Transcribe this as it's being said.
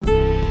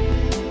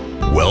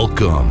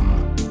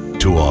Welcome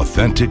to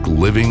Authentic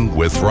Living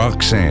with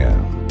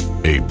Roxanne,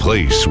 a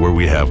place where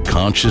we have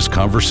conscious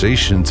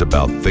conversations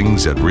about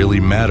things that really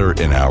matter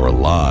in our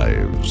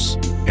lives.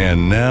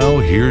 And now,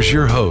 here's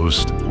your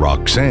host,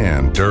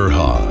 Roxanne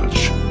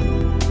Derhodge.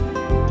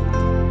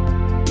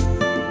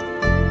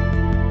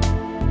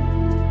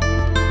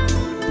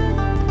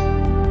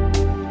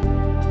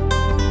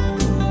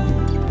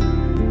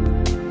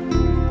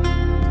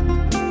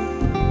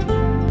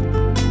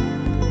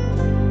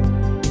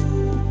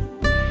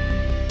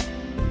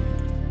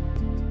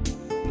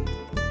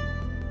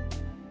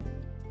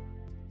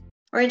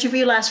 Our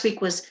interview last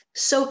week was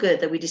so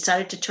good that we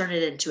decided to turn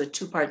it into a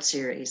two-part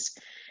series.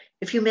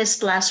 If you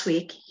missed last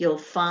week, you'll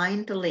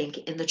find the link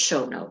in the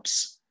show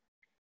notes.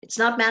 It's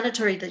not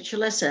mandatory that you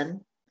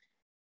listen,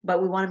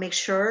 but we want to make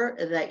sure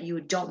that you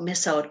don't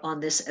miss out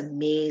on this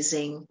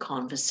amazing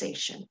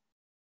conversation.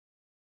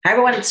 Hi,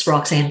 everyone. It's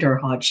Roxanne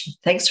Derhodge.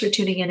 Thanks for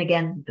tuning in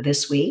again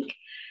this week.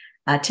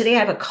 Today, I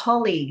have a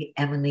colleague,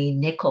 Emily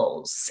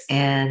Nichols,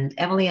 and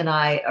Emily and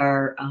I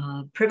are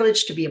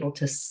privileged to be able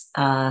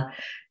to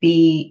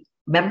be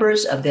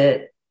members of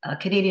the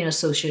Canadian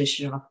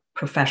Association of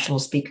Professional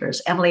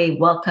Speakers. Emily,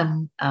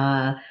 welcome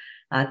to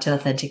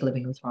Authentic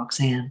Living with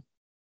Roxanne.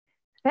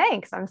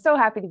 Thanks. I'm so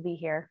happy to be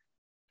here.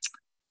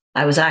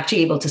 I was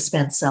actually able to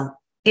spend some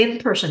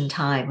in-person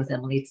time with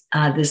Emily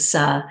this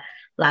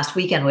last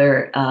weekend,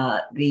 where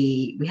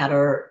we had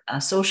our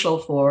social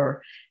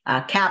for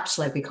CAPS,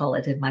 like we call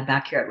it, in my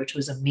backyard, which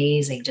was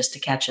amazing just to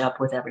catch up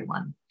with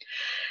everyone.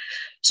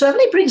 So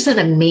Emily brings an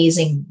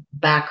amazing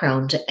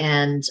background,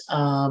 and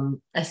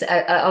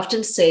I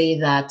often say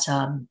that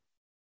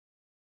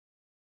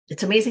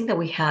it's amazing that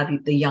we have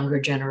the younger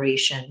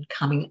generation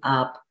coming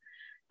up,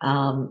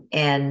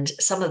 and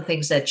some of the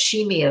things that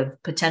she may have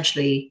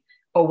potentially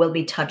or will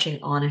be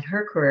touching on in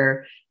her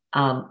career,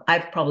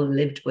 I've probably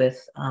lived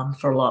with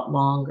for a lot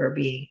longer,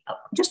 being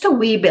just a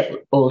wee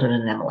bit older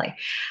than Emily.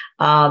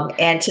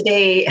 And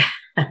today,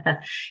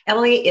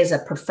 Emily is a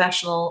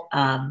professional,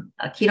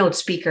 a keynote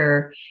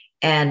speaker,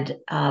 and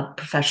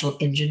professional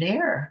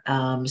engineer.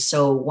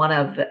 So one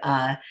of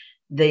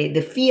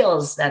the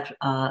fields that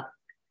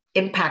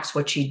impacts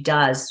what she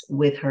does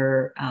with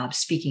her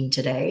speaking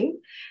today.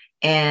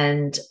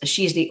 And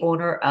she's the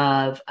owner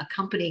of a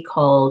company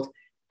called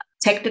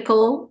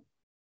Technical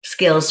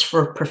Skills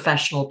for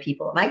Professional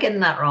People. Am I getting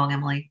that wrong,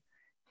 Emily?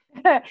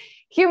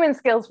 Human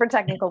skills for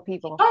technical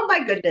people. Oh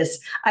my goodness.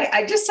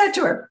 I just said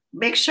to her,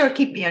 make sure,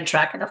 keep me on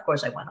track. And of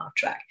course I went off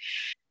track.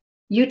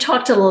 You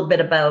talked a little bit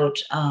about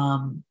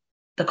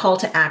the call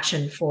to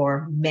action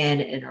for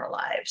men in our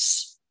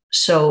lives.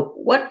 So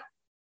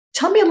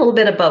tell me a little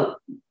bit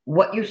about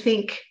what you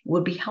think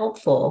would be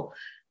helpful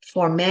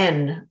for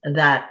men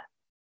that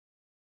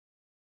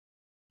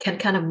can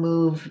kind of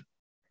move,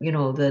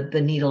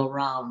 the needle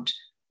around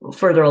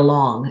further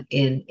along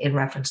in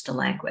reference to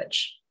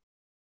language.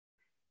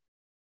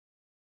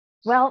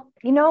 Well,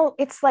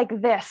 it's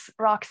like this,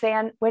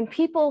 Roxanne. When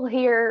people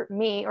hear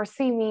me or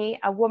see me,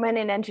 a woman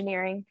in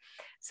engineering,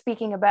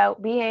 speaking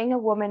about being a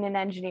woman in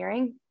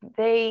engineering,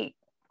 they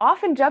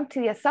often jump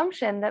to the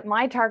assumption that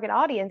my target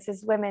audience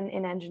is women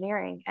in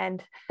engineering.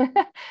 And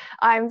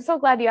I'm so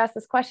glad you asked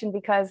this question,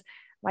 because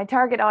my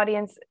target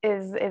audience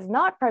is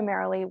not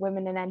primarily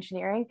women in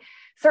engineering.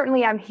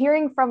 Certainly, I'm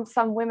hearing from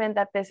some women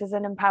that this is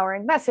an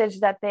empowering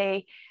message, that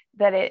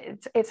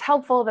it's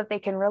helpful, that they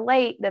can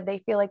relate, that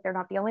they feel like they're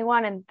not the only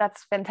one, and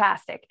that's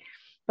fantastic.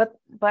 But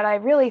I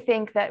really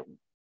think that,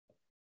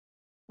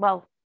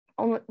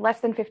 only less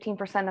than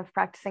 15% of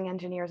practicing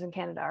engineers in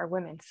Canada are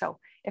women. So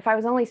if I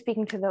was only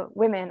speaking to the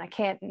women, I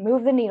can't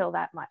move the needle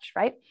that much,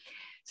 right?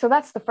 So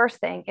that's the first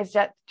thing, is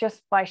that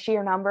just by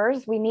sheer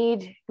numbers, we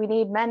need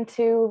men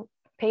to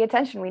pay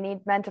attention. We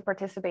need men to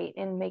participate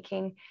in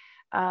making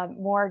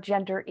more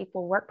gender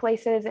equal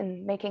workplaces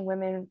and making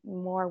women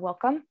more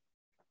welcome.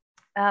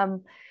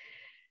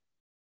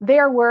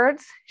 Their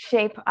words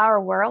shape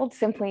our world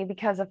simply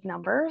because of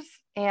numbers.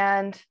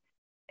 And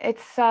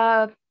it's,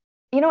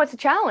 it's a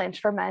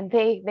challenge for men.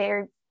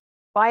 They're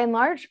by and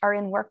large are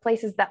in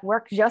workplaces that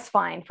work just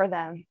fine for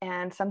them.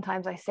 And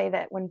sometimes I say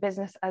that when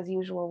business as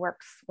usual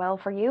works well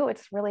for you,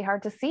 it's really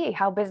hard to see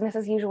how business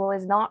as usual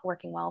is not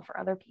working well for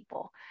other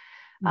people.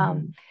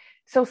 Mm-hmm.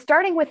 So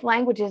starting with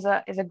language is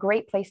a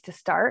great place to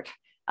start.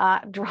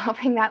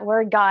 Dropping that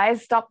word,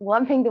 guys, stop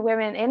lumping the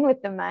women in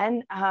with the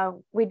men.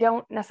 We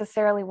don't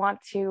necessarily want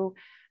to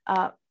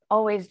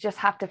always just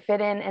have to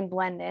fit in and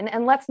blend in.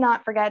 And let's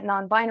not forget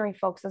non-binary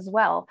folks as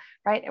well,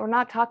 right? We're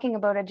not talking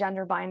about a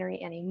gender binary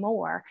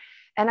anymore.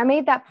 And I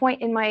made that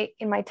point in my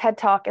TED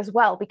Talk as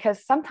well,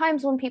 because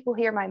sometimes when people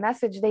hear my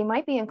message, they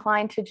might be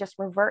inclined to just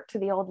revert to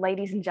the old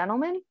ladies and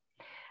gentlemen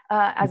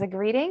as a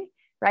greeting,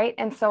 right?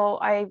 And so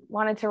I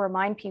wanted to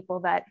remind people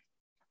that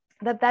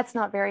that's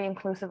not very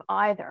inclusive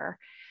either.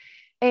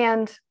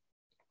 And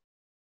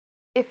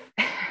if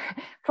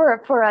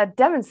for a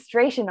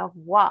demonstration of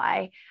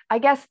why, I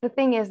guess the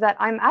thing is that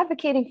I'm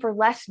advocating for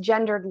less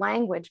gendered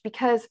language,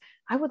 because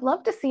I would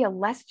love to see a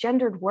less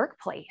gendered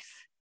workplace.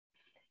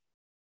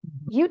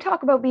 You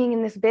talk about being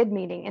in this bid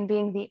meeting and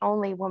being the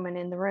only woman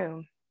in the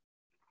room.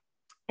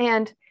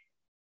 And,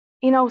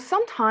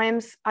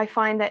 sometimes I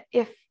find that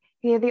if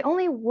you're the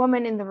only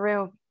woman in the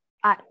room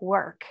at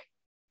work,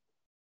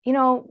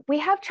 we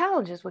have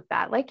challenges with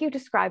that, like you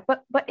described,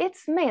 but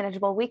it's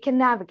manageable. We can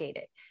navigate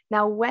it.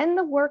 Now, when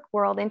the work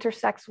world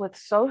intersects with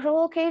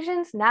social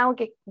occasions, now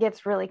it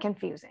gets really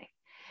confusing.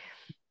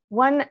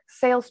 One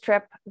sales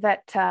trip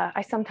that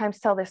I sometimes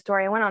tell this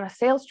story, I went on a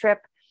sales trip.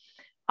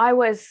 I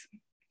was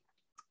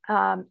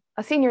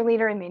a senior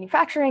leader in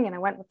manufacturing, and I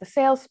went with the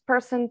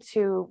salesperson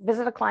to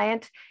visit a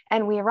client,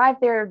 and we arrived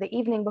there the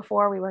evening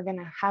before we were going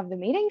to have the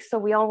meeting. So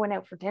we all went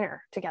out for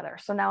dinner together.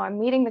 So now I'm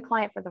meeting the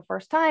client for the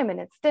first time, and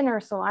it's dinner.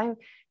 So I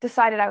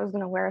decided I was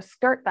going to wear a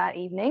skirt that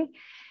evening.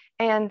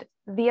 And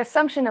the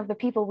assumption of the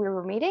people we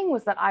were meeting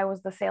was that I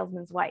was the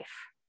salesman's wife,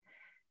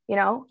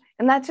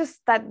 and that's just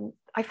that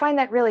I find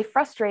that really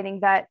frustrating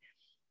that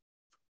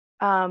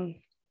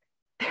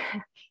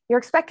you're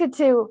expected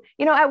to,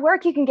 at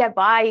work, you can get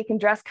by, you can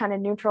dress kind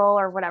of neutral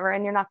or whatever,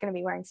 and you're not going to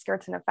be wearing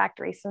skirts in a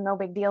factory. So no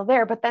big deal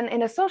there. But then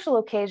in a social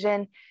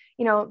occasion,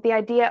 the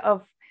idea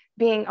of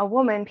being a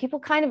woman, people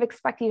kind of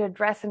expect you to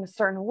dress in a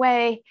certain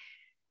way.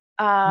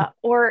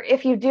 Or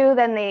if you do,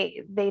 then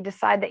they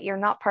decide that you're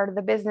not part of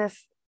the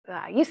business.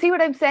 You see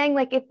what I'm saying?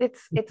 Like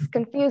it's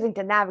confusing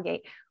to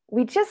navigate.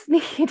 We just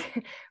need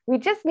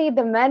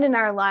the men in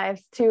our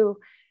lives to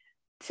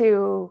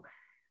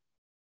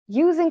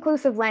use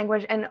inclusive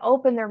language and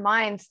open their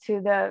minds to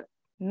the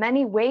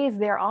many ways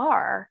there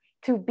are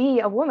to be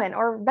a woman,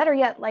 or better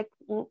yet, like,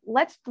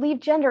 let's leave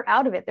gender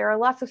out of it. There are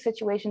lots of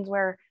situations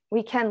where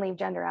we can leave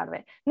gender out of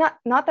it.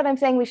 Not that I'm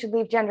saying we should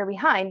leave gender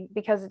behind,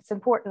 because it's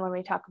important when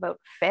we talk about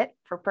fit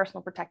for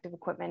personal protective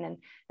equipment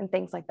and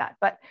things like that.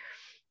 But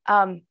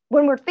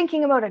when we're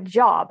thinking about a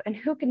job and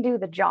who can do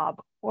the job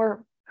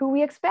or who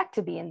we expect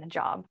to be in the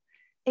job,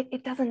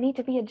 it doesn't need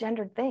to be a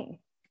gendered thing.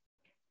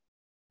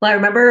 Well, I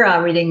remember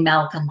reading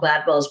Malcolm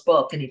Gladwell's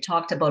book, and he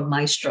talked about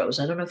maestros.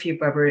 I don't know if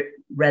you've ever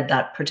read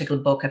that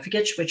particular book. I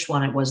forget which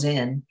one it was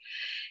in. And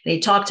he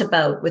talked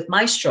about with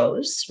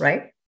maestros,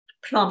 right?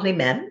 Predominantly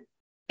men.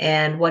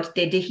 And what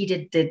they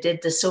did, they did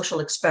the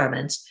social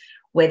experiments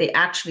where they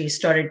actually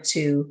started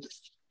to,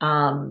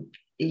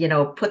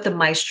 put the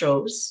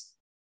maestros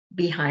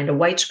behind a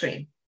white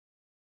screen.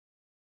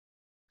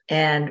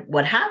 And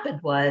what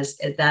happened was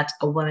that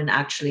a woman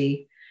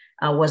actually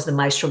was the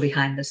maestro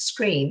behind the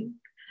screen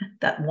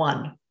that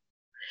won.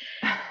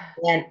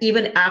 And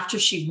even after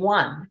she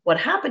won, what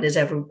happened is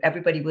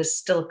everybody was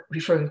still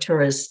referring to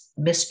her as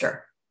Mr.,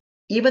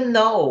 even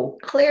though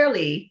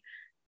clearly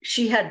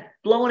she had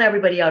blown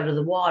everybody out of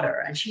the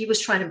water. And she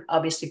was trying to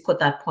obviously put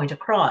that point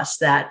across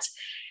that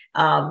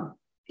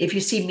if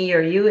you see me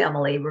or you,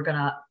 Emily, we're going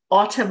to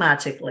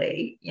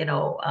automatically,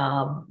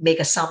 make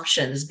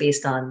assumptions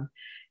based on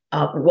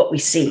what we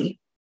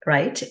see,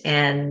 right?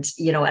 And,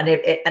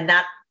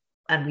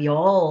 and we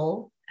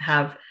all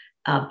have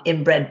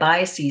inbred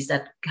biases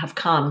that have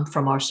come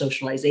from our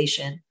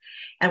socialization.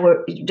 And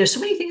there's so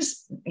many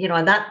things,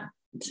 and that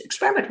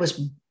experiment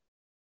was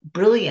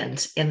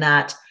brilliant in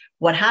that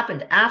what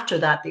happened after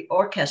that, the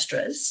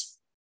orchestras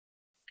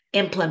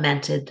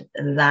implemented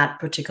that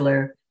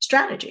particular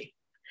strategy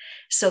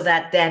so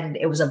that then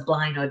it was a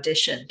blind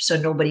audition. So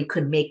nobody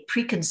could make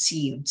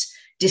preconceived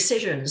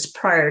decisions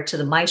prior to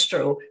the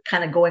maestro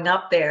kind of going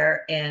up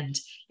there and,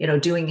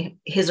 doing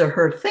his or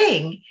her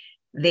thing.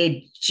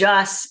 They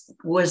just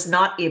was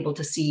not able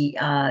to see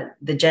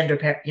the gender,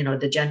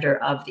 the gender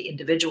of the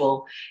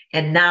individual.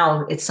 And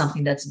now it's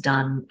something that's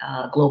done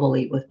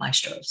globally with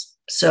maestros.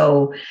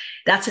 So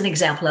that's an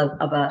example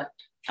of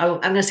I'm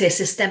going to say a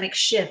systemic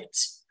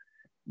shift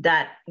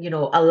that,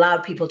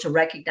 allowed people to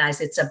recognize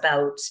it's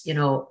about,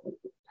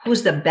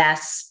 who's the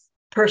best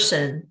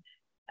person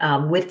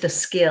with the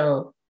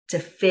skill to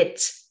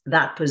fit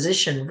that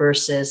position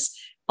versus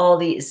all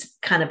these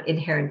kind of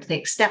inherent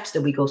steps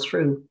that we go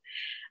through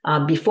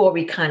before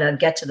we kind of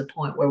get to the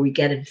point where we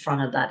get in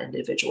front of that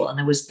individual. And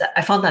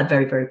I found that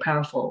very, very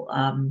powerful.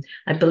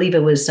 I believe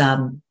it was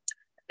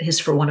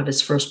for one of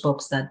his first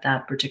books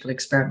that particular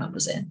experiment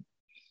was in.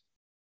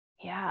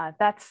 Yeah,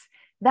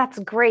 that's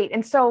great.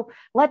 And so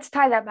let's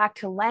tie that back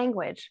to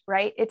language,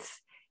 right?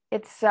 It's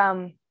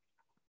an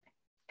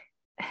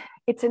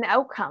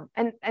outcome.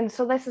 And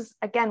so this is,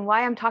 again,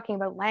 why I'm talking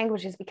about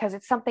language, is because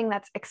it's something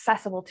that's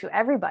accessible to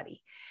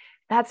everybody.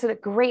 That's a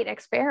great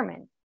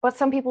experiment. But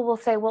some people will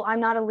say, well, I'm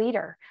not a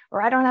leader,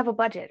 or I don't have a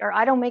budget, or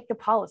I don't make the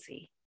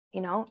policy,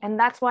 and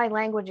that's why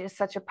language is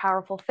such a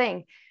powerful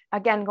thing.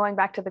 Again, going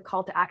back to the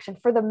call to action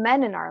for the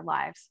men in our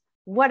lives.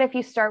 What if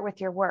you start with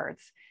your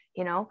words,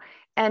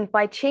 and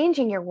by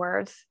changing your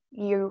words,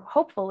 you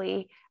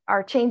hopefully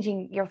are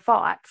changing your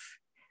thoughts.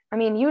 I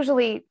mean,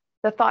 usually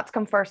the thoughts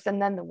come first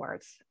and then the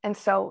words. And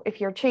so if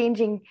you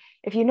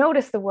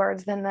notice the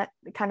words, then that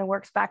kind of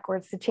works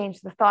backwards to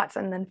change the thoughts,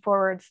 and then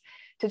forwards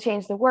to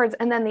change the words,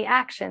 and then the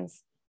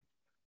actions.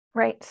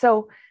 Right.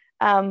 So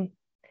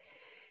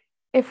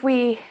if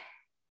we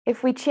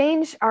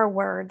change our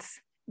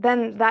words,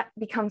 then that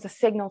becomes a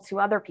signal to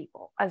other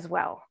people as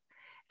well.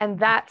 And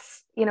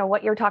that's,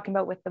 what you're talking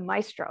about with the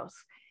maestros.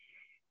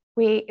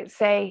 We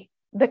say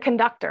the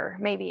conductor,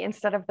 maybe,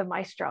 instead of the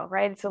maestro,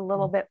 right? It's a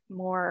little bit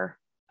more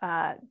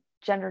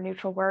gender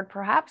neutral word,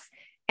 perhaps.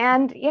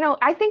 And,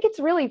 I think it's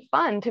really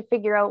fun to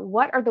figure out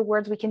what are the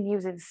words we can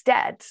use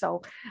instead.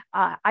 So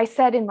I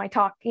said in my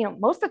talk,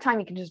 most of the time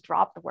you can just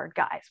drop the word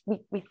guys.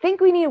 We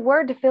think we need a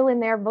word to fill in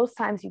there. Most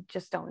times you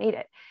just don't need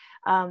it.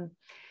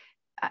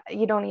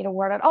 You don't need a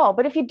word at all.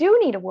 But if you do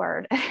need a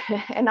word,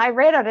 and I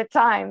ran out of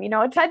time,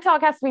 a TED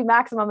Talk has to be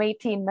maximum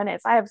 18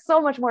 minutes. I have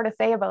so much more to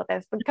say about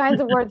this, the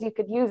kinds of words you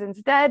could use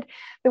instead,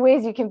 the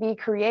ways you can be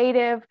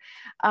creative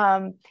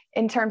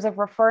in terms of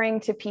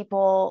referring to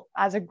people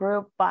as a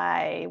group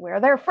by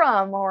where they're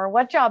from or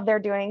what job they're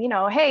doing,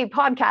 hey,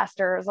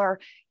 podcasters, or,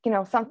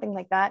 something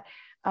like that.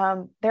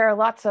 There are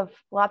lots of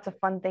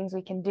fun things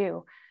we can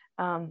do.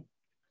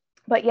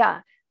 But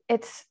yeah,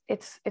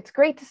 it's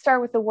great to start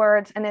with the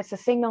words, and it's a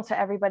signal to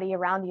everybody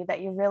around you that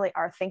you really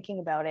are thinking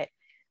about it.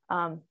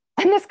 And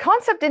this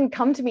concept didn't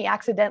come to me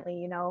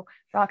accidentally,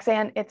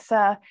 Roxanne. It's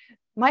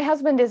my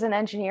husband is an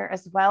engineer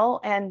as well,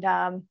 and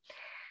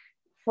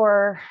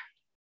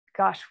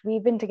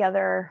we've been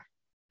together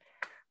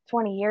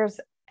 20 years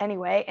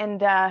anyway,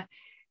 and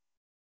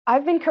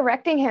I've been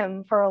correcting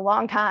him for a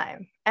long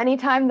time.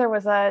 Anytime there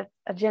was a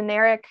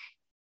generic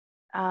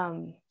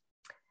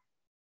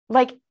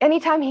like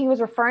anytime he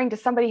was referring to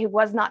somebody who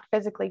was not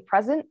physically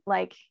present,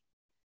 like,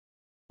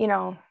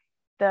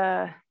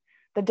 the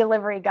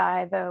delivery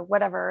guy, the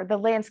whatever, the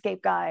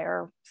landscape guy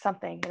or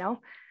something,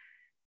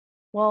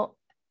 well,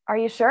 are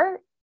you sure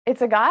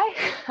it's a guy?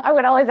 I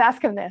would always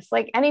ask him this,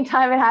 like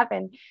anytime it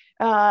happened.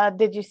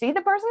 Did you see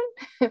the person?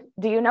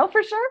 Do you know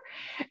for sure?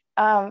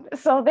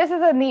 So this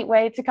is a neat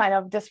way to kind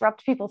of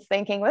disrupt people's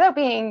thinking without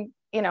being,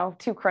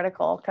 too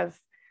critical, because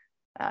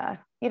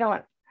you don't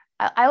want,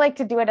 I like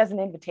to do it as an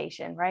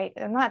invitation, right?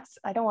 I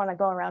don't want to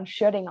go around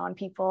shooting on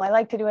people. I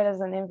like to do it as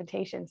an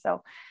invitation.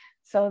 So,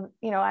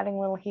 adding a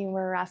little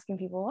humor, asking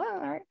people,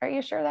 well, are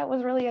you sure that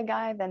was really a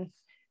guy? Then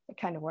it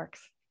kind of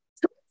works.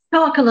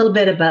 Talk a little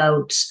bit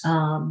about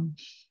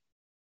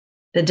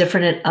the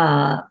different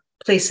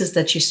places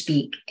that you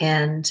speak.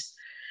 And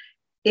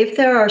if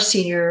there are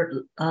senior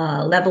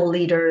level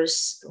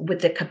leaders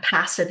with the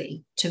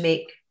capacity to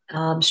make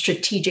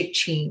strategic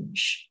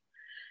change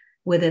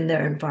within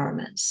their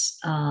environments,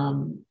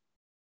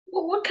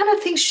 what kind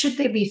of things should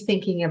they be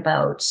thinking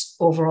about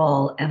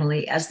overall,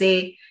 Emily, as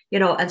they,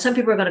 and some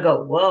people are going to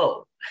go,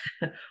 whoa,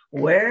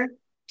 where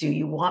do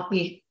you want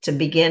me to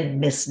begin,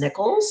 Miss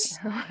Nichols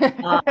or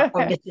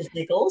Mrs.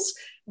 Nichols?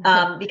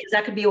 Because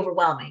that could be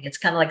overwhelming. It's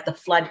kind of like the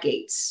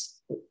floodgates.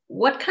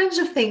 What kinds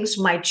of things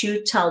might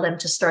you tell them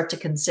to start to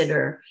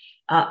consider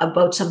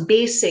about some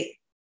basic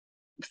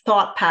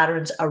thought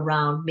patterns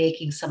around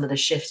making some of the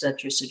shifts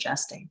that you're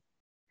suggesting?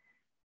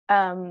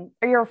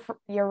 You're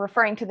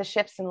referring to the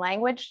shifts in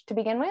language to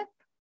begin with?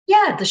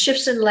 Yeah, the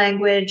shifts in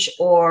language,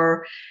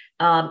 or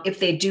if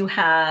they do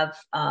have,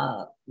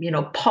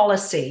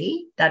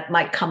 policy that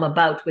might come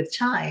about with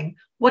time,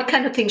 what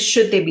kind of things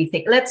should they be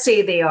thinking? Let's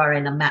say they are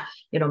in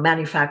a,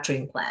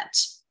 manufacturing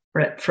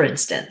plant, for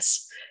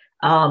instance.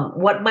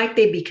 What might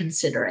they be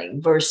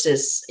considering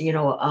versus,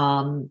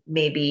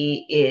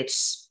 maybe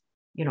it's,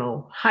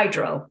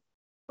 hydro,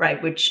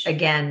 right? Which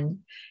again,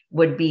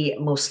 would be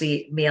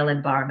mostly male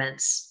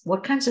environments.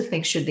 What kinds of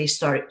things should they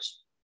start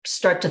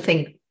to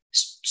think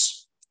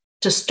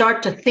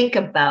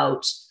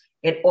about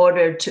in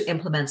order to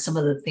implement some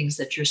of the things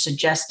that you're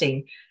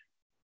suggesting,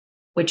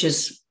 which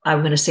is, I'm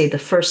going to say, the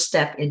first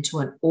step into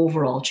an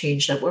overall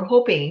change that we're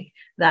hoping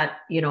that,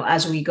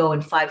 as we go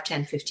in 5,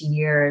 10, 15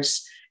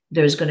 years,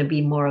 there's going to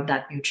be more of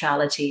that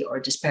neutrality or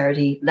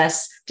disparity,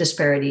 less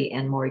disparity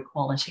and more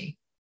equality.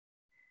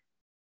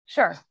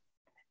 Sure.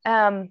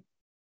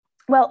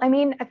 Well,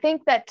 I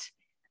think that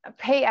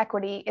pay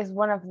equity is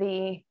one of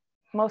the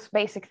most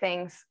basic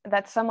things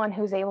that someone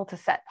who's able to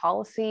set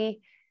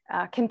policy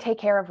can take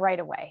care of right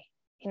away.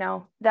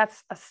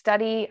 That's a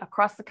study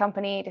across the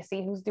company to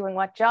see who's doing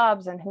what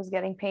jobs and who's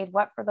getting paid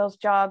what for those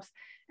jobs.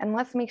 And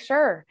let's make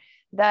sure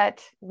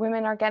that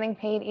women are getting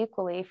paid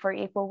equally for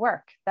equal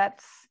work.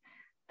 That's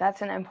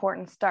an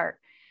important start.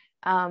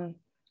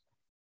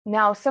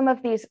 Now, some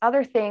of these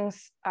other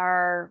things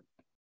are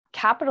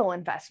capital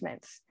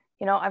investments.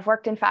 I've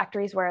worked in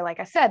factories where,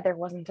 like I said, there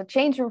wasn't a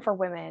change room for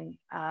women.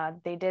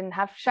 They didn't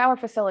have shower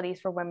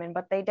facilities for women,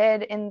 but they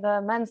did in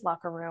the men's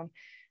locker room.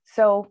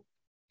 So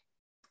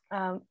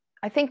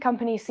I think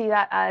companies see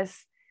that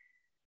as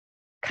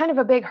kind of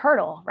a big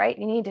hurdle, right?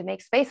 You need to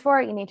make space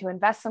for it. You need to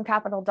invest some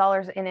capital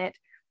dollars in it.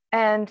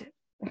 And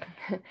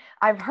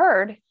I've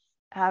heard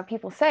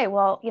people say,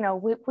 well,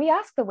 we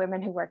ask the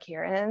women who work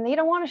here and they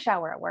don't want to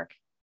shower at work.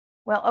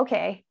 Well,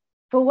 okay,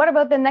 but what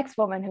about the next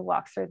woman who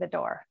walks through the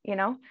door,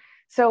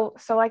 So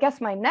I guess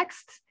my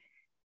next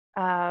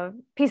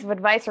piece of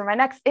advice or my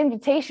next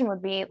invitation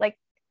would be, like,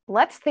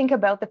 let's think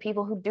about the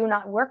people who do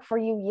not work for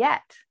you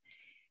yet.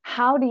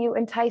 How do you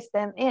entice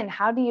them in?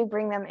 How do you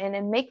bring them in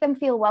and make them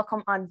feel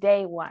welcome on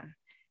day one?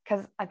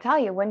 Because I tell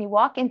you, when you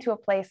walk into a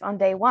place on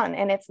day one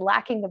and it's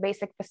lacking the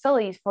basic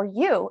facilities for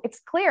you, it's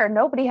clear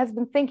nobody has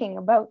been thinking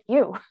about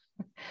you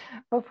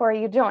before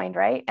you joined,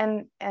 right?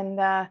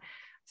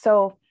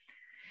 So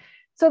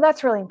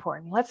that's really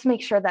important. Let's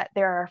make sure that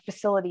there are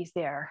facilities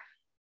there.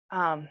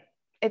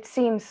 It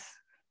seems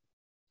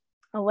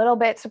a little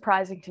bit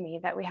surprising to me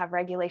that we have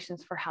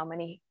regulations for how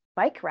many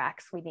bike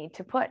racks we need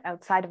to put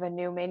outside of a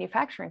new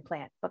manufacturing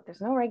plant, but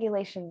there's no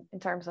regulation in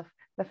terms of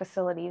the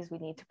facilities we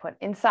need to put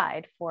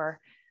inside for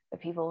the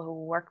people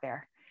who work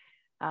there,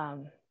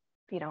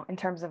 in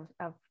terms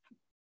of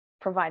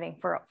providing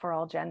for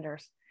all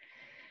genders.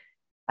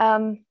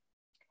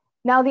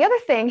 Now, the other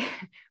thing,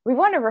 we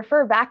want to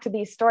refer back to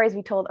these stories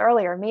we told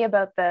earlier, me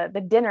about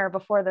the dinner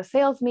before the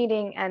sales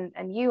meeting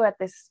and you at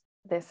this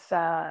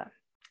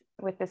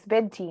with this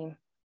bid team.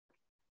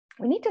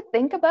 We need to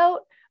think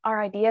about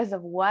our ideas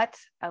of what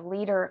a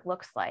leader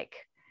looks like,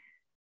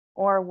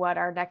 or what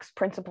our next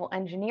principal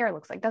engineer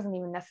looks like. Doesn't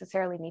even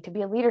necessarily need to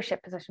be a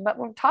leadership position, but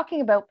when we're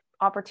talking about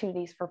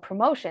opportunities for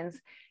promotions,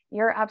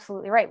 you're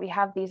absolutely right. We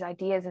have these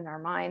ideas in our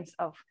minds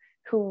of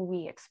who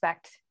we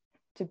expect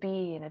to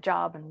be in a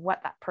job and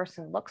what that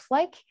person looks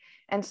like.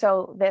 And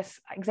so this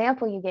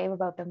example you gave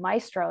about the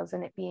maestros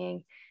and it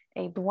being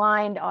a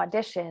blind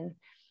audition,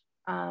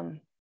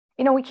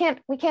 we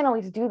can't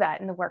always do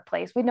that in the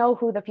workplace. We know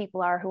who the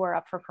people are who are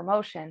up for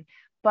promotion,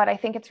 but I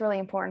think it's really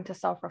important to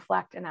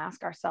self-reflect and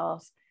ask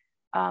ourselves,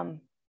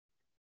 am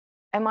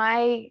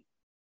I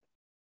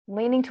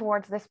leaning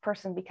towards this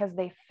person because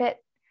they fit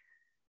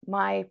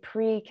my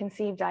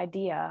preconceived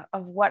idea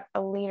of what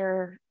a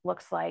leader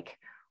looks like,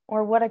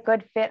 or what a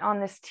good fit on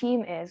this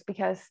team is,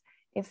 because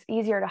it's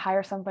easier to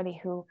hire somebody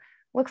who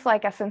looks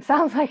like us and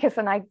sounds like us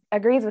and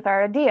agrees with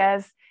our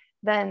ideas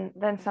than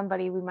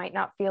somebody we might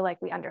not feel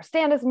like we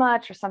understand as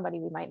much, or somebody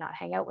we might not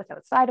hang out with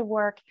outside of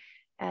work.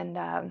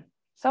 And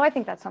so I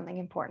think that's something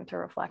important to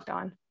reflect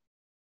on.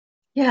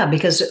 Yeah,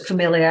 because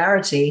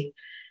familiarity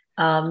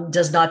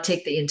does not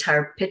take the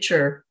entire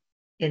picture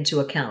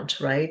into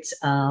account, right?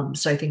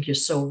 So I think you're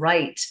so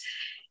right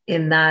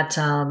in that,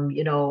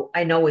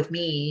 I know with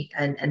me,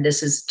 and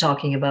this is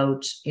talking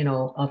about,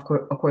 of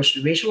course,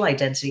 racial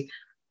identity.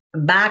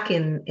 Back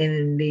in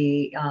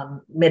the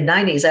mid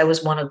 90s, I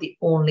was one of the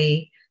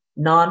only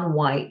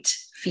non-white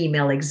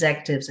female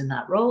executives in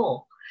that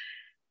role.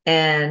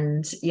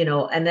 And,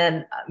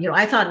 then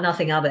I thought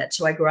nothing of it.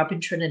 So I grew up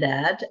in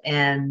Trinidad,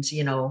 and,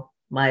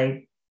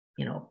 my,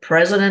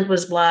 president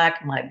was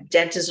Black, my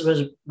dentist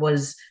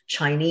was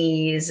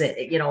Chinese,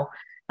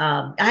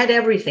 I had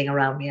everything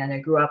around me, and I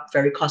grew up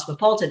very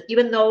cosmopolitan,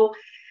 even though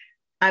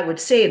I would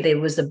say there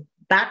was the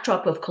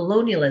backdrop of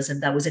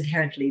colonialism that was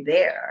inherently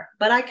there.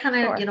 But I kind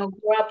of, Sure.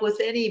 grew up with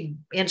and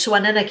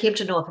then I came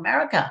to North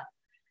America,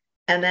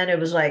 and then it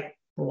was like,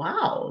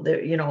 wow,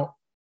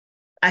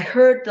 I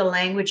heard the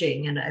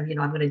languaging, and I'm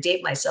going to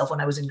date myself.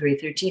 When I was in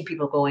grade 13,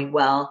 people going,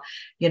 well,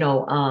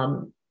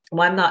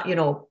 I'm not,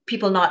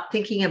 people not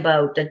thinking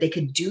about that they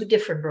could do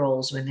different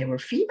roles when they were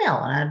female.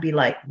 And I'd be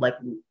like,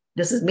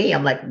 this is me.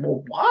 I'm like,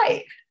 well,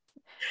 why?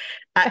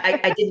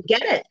 I didn't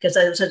get it, because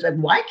I was like,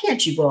 why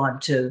can't you go on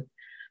to,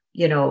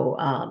 go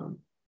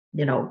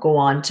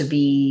on to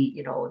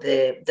be,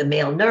 the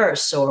male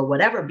nurse or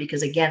whatever?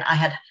 Because again, I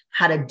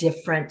had a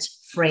different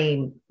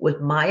frame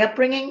with my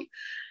upbringing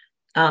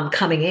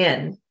coming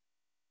in.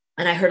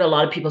 And I heard a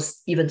lot of people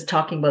even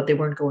talking about they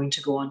weren't going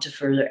to go on to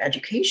further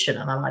education.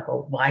 And I'm like,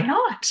 well, why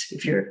not?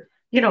 If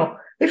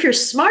you're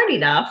smart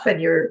enough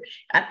and you're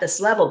at this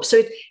level.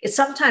 So it's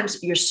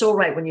sometimes, you're so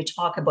right when you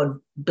talk about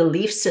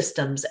belief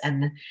systems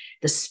and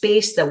the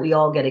space that we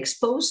all get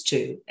exposed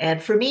to.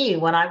 And for me,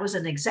 when I was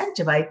an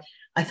executive,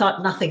 I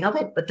thought nothing of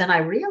it. But then I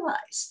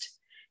realized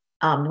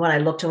when I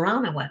looked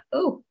around, I went,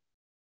 oh,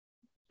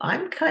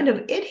 I'm kind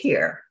of it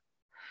here,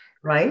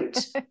 right?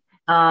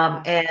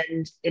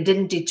 And it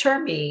didn't deter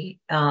me,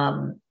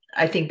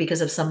 I think,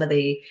 because of some of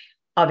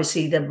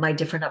obviously my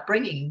different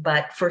upbringing.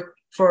 But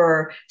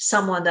for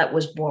someone that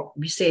was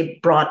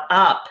brought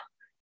up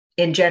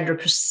in gender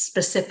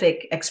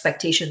specific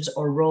expectations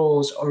or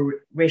roles or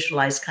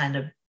racialized kind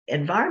of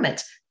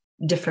environment,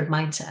 different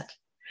mindset.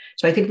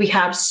 So I think we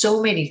have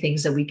so many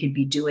things that we could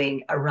be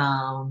doing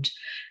around,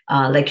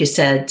 like you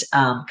said,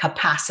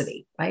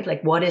 capacity, right?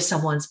 Like, what is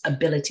someone's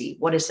ability?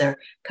 What is their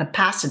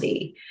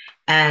capacity?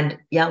 And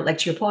yeah, like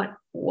to your point,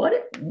 what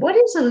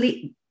is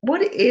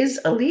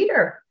a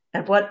leader,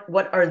 and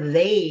what are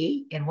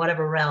they in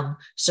whatever realm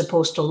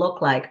supposed to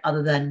look like,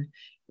 other than,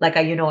 like,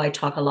 I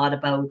talk a lot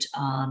about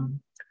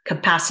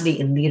capacity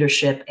in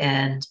leadership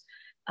and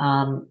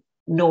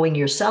knowing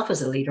yourself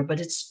as a leader, but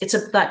it's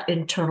that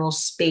internal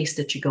space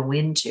that you go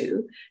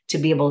into to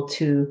be able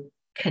to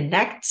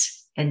connect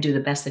and do the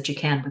best that you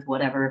can with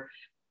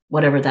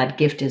whatever that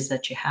gift is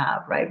that you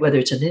have, right? Whether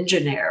it's an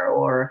engineer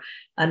or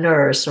a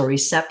nurse or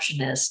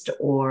receptionist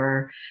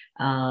or,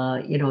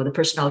 the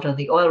person out on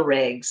the oil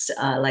rigs,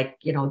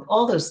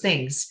 all those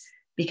things,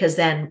 because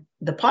then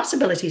the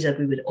possibilities that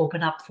we would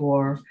open up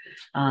for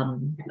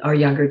our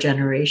younger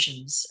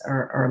generations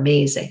are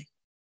amazing.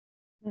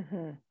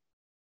 Mm-hmm.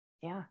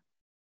 Yeah.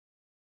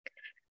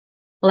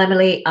 Well,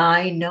 Emily,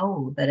 I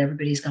know that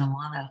everybody's going to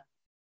want to,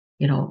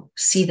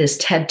 see this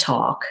TED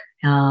Talk.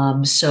 We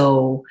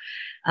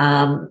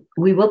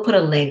will put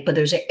a link, but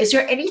is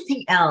there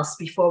anything else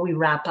before we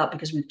wrap up?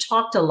 Because we've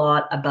talked a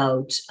lot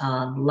about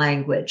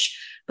language.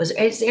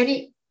 Is there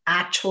any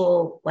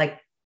actual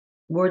like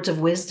words of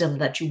wisdom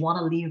that you want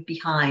to leave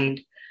behind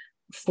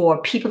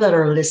for people that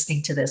are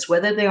listening to this,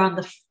 whether they're in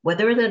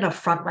a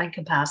frontline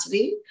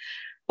capacity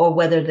or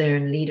whether they're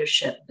in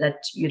leadership, that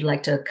you'd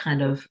like to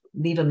kind of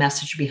leave a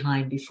message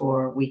behind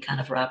before we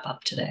kind of wrap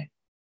up today?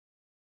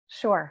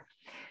 Sure.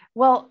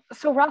 Well,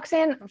 so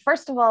Roxanne,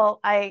 first of all,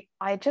 I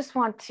just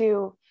want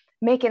to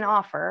make an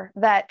offer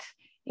that,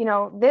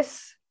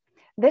 this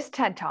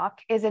TED Talk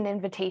is an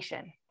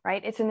invitation,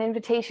 right? It's an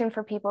invitation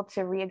for people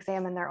to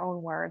re-examine their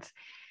own words.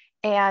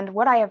 And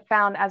what I have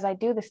found as I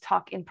do this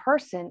talk in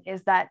person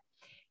is that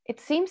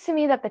it seems to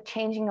me that the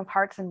changing of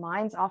hearts and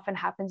minds often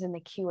happens in the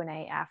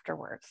Q&A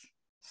afterwards.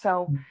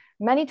 So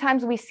many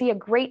times we see a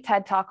great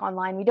TED Talk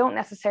online. We don't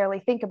necessarily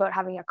think about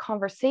having a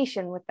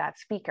conversation with that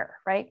speaker,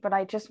 right? But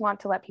I just want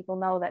to let people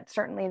know that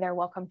certainly they're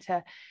welcome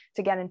to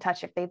get in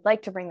touch if they'd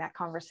like to bring that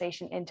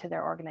conversation into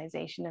their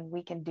organization, and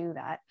we can do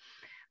that.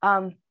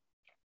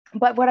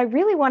 But what I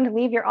really want to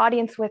leave your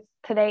audience with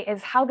today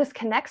is how this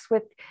connects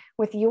with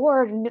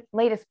your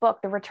latest book,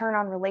 The Return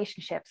on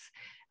Relationships,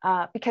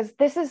 because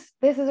this is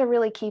a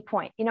really key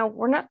point.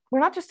 We're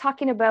not just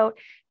talking about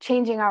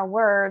changing our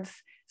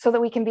words so that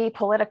we can be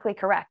politically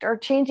correct, or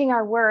changing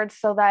our words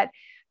so that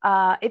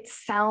it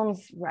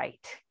sounds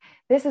right.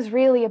 This is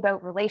really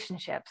about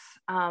relationships.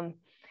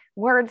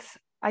 Words.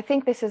 I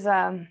think this is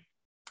a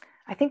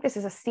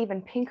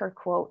Steven Pinker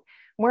quote.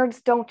 Words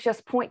don't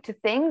just point to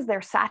things;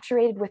 they're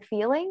saturated with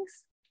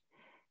feelings,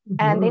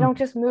 and they don't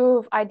just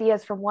move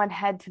ideas from one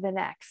head to the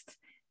next.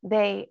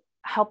 They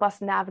help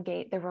us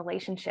navigate the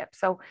relationship.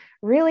 So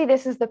really,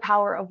 this is the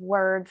power of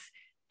words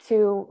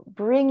to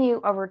bring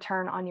you a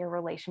return on your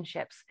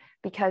relationships,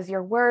 because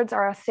your words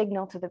are a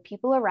signal to the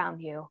people around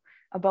you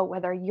about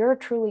whether you're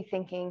truly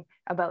thinking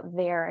about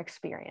their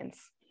experience.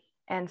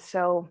 And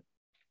so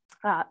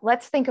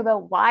let's think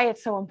about why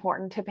it's so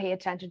important to pay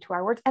attention to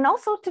our words, and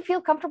also to feel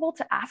comfortable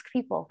to ask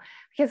people,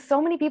 because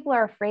so many people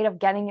are afraid of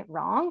getting it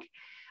wrong.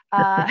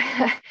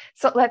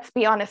 So let's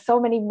be honest, so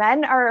many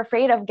men are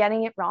afraid of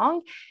getting it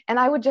wrong. And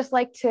I would just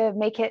like to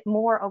make it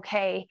more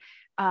okay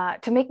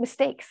to make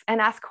mistakes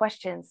and ask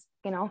questions.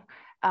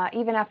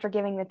 Even after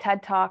giving the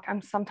TED Talk,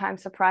 I'm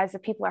sometimes surprised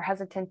that people are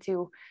hesitant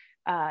to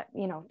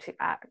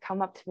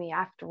come up to me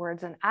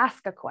afterwards and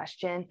ask a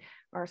question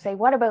or say,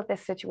 what about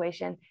this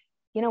situation?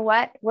 You know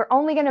what? We're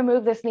only going to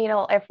move this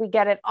needle if we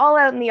get it all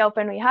out in the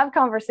open. We have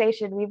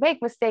conversation, we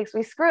make mistakes,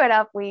 we screw it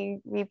up,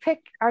 we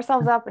pick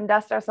ourselves up and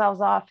dust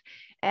ourselves off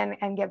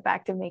and get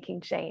back to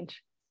making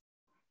change.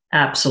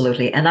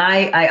 Absolutely. And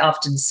I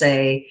often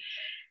say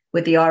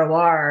with the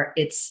ROR,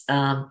 it's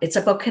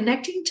about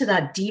connecting to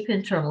that deep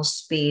internal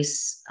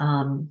space,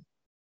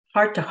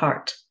 heart to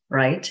heart,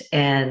 right?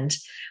 And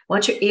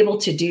once you're able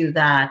to do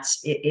that,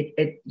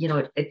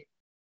 it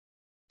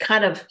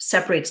kind of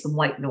separates the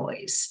white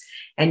noise,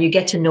 and you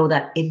get to know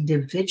that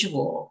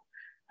individual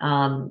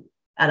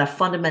at a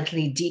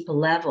fundamentally deep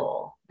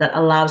level that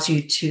allows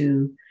you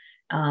to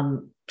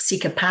see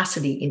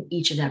capacity in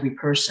each and every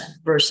person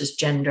versus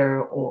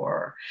gender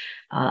or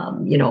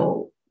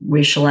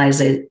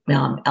racialized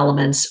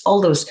elements.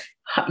 All those,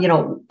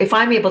 if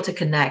I'm able to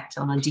connect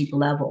on a deep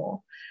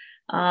level,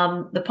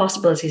 the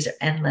possibilities are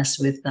endless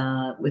with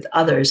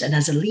others. And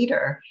as a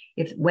leader,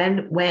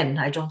 when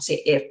I don't say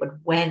if, but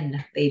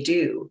when they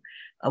do,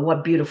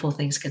 what beautiful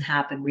things can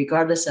happen,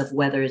 regardless of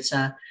whether it's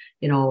a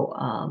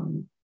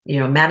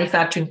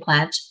manufacturing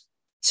plant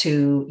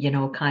to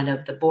kind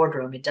of the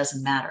boardroom. It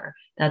doesn't matter.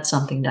 That's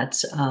something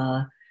that's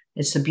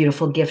it's a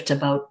beautiful gift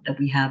about that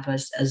we have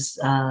as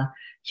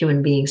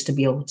human beings, to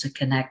be able to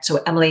connect.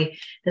 So Emily,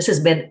 this has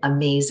been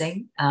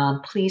amazing.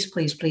 Please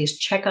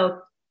check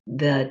out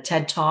the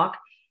TED Talk.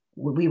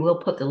 We will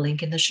put the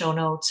link in the show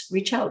notes.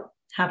 Reach out,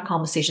 have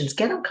conversations,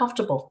 get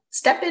uncomfortable,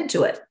 step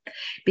into it,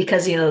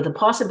 because the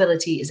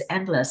possibility is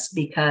endless.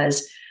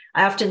 Because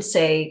I often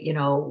say,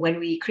 when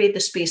we create the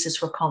spaces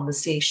for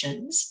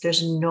conversations,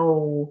 there's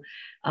no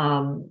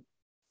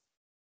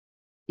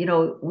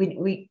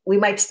we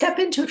might step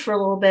into it for a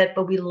little bit,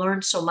 but we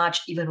learn so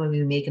much even when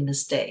we make a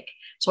mistake.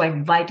 So I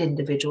invite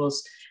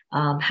individuals,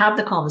 have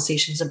the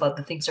conversations about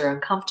the things that are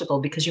uncomfortable,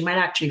 because you might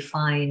actually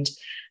find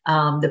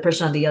the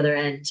person on the other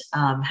end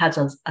has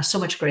so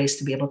much grace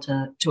to be able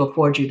to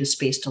afford you the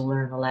space to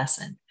learn a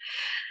lesson.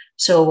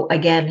 So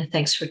again,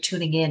 thanks for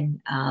tuning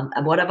in.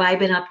 And what have I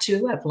been up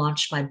to? I've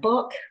launched my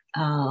book,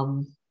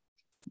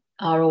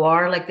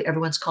 ROR, like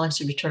everyone's calling,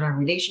 to Return on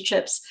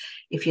Relationships.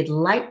 If you'd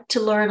like to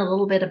learn a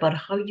little bit about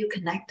how you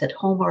connect at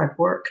home or at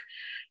work,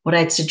 what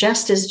I'd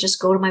suggest is just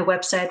go to my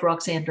website,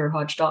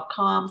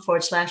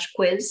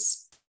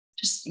 roxannedurhodge.com/quiz.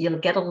 You'll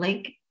get a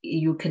link.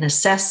 You can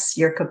assess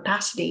your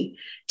capacity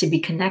to be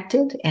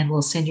connected, and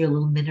we'll send you a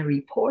little mini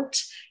report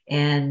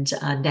and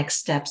next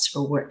steps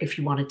for if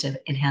you wanted to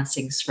enhance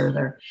things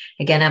further.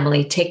 Again,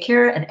 Emily, take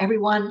care. And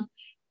everyone,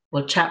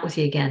 We'll chat with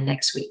you again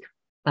next week.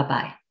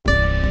 Bye-bye.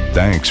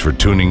 Thanks for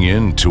tuning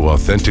in to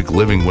Authentic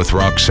Living with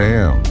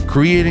Roxanne,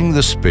 creating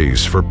the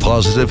space for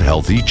positive,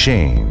 healthy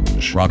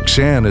change.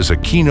 Roxanne is a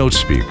keynote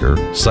speaker,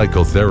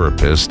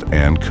 psychotherapist,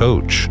 and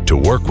coach. To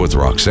work with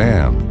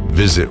Roxanne,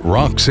 visit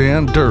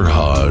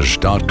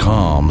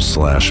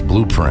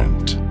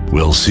roxannederhaj.com/blueprint.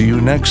 We'll see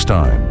you next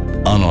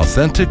time on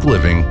Authentic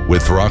Living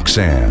with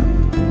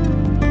Roxanne.